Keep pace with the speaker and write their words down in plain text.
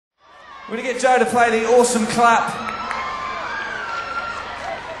We're going to get Joe to play the awesome clap.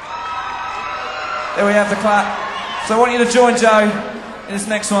 There we have the clap. So I want you to join Joe in this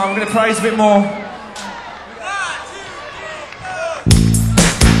next one. We're going to praise a bit more.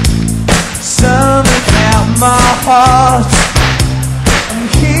 Something out my heart. I'm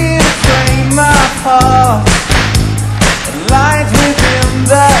here to frame my heart. A light within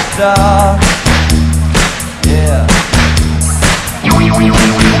the dark. Yeah.